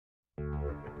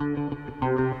Okay,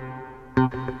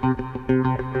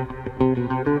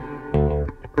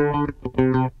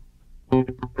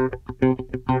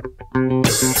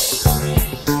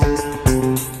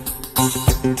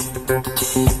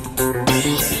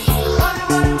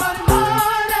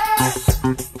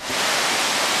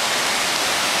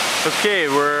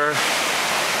 we're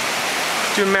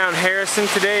doing Mount Harrison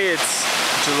today. It's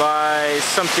July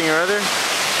something or other,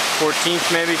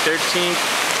 14th maybe,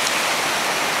 13th.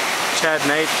 Chad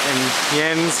Knight and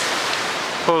Jens,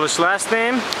 Polish last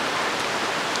name.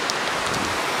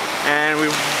 And we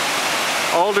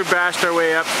alder-bashed our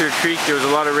way up through a creek. There was a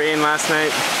lot of rain last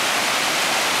night.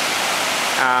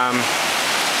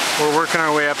 We're working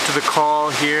our way up to the col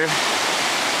here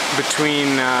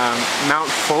between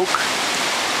Mount Folk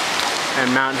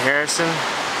and Mount Harrison,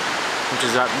 which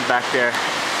is up back there.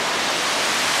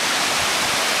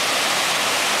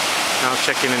 And I'll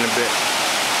check in a bit.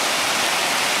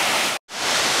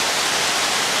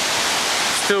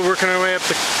 Still working our way up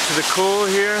to the col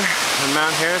here on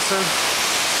Mount Harrison.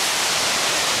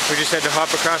 We just had to hop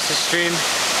across the stream.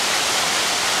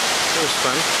 It was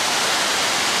fun.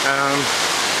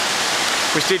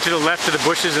 We stayed to the left of the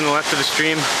bushes and the left of the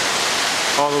stream,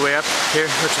 all the way up here,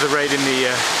 or to the right in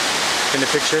the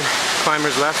picture.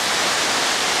 Climbers left.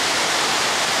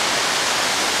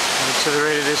 And to the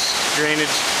right of this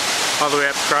drainage, all the way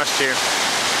up across here.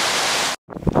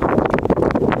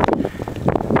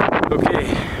 Okay,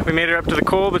 we made it up to the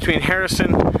col between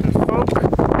Harrison and Folk.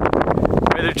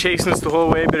 Weather chasing us the whole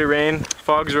way, bit of rain.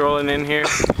 Fog's rolling in here,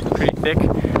 pretty thick.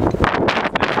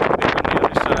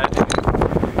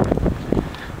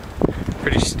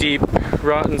 Pretty steep,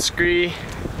 rotten scree.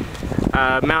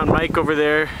 Mount Mike over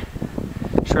there,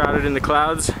 shrouded in the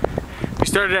clouds. We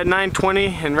started at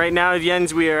 9:20, and right now,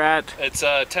 Jens, we are at... It's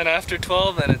 10 after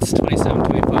 12, and it's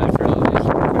 27:25 for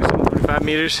elevation. 27.25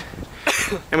 meters.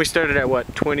 And we started at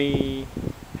what, 20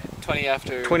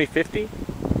 after... 2050?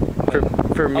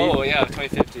 For me? Oh yeah,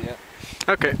 2050, yeah.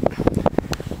 Okay.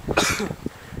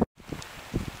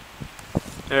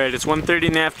 Alright, it's 1:30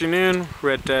 in the afternoon.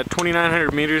 We're at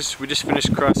 2,900 meters. We just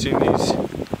finished crossing these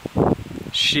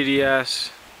shitty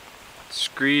ass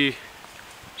scree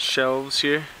shelves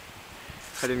here.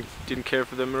 I didn't care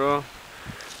for them at all.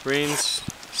 Rain's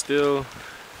still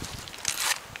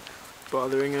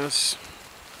bothering us.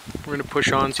 We're gonna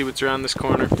push on, see what's around this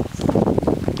corner.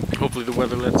 Hopefully the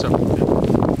weather lets up a bit.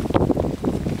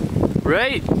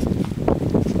 Right?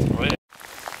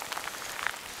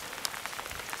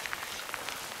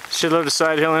 Shitload of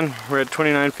side hilling. We're at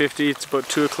 2950. It's about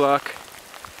 2 o'clock.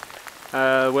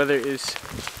 Weather is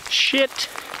shit.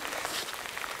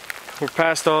 We're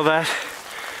past all that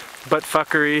butt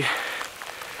fuckery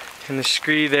and the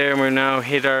scree there, and we're now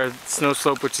hit our snow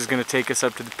slope, which is going to take us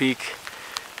up to the peak.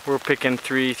 We're picking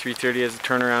 3:30 as a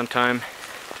turnaround time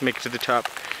to make it to the top.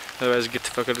 Otherwise, get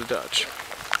the fuck out of Dodge.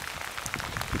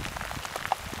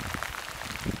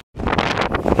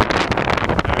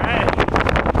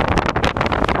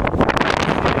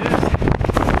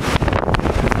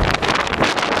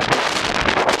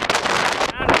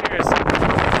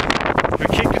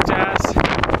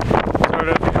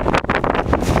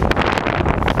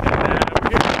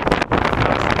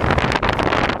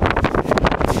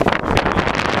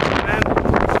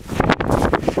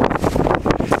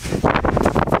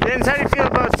 How do you feel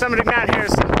about summiting Mount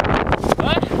Harrison?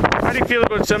 What? How do you feel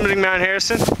about summiting Mount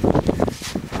Harrison?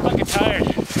 Fucking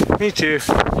tired. Me too.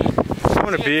 I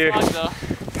want a beer.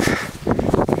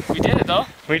 We did it though.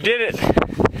 We did it.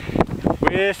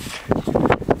 With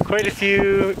quite a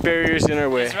few barriers in our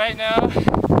way. It's right now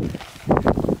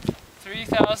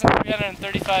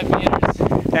 3,335 meters.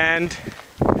 And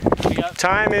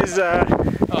time is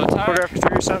quarter after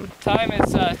 3 or something? Time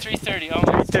is 3:30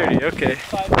 almost. 3:30, okay.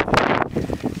 5 minutes.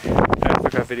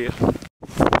 Quick off video.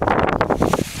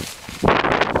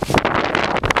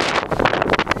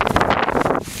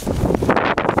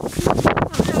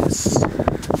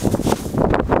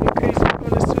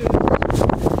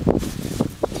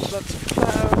 Lots of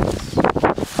clouds.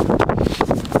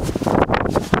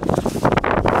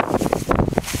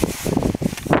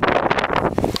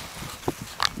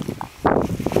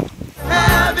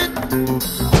 Have it.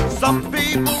 Some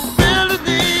people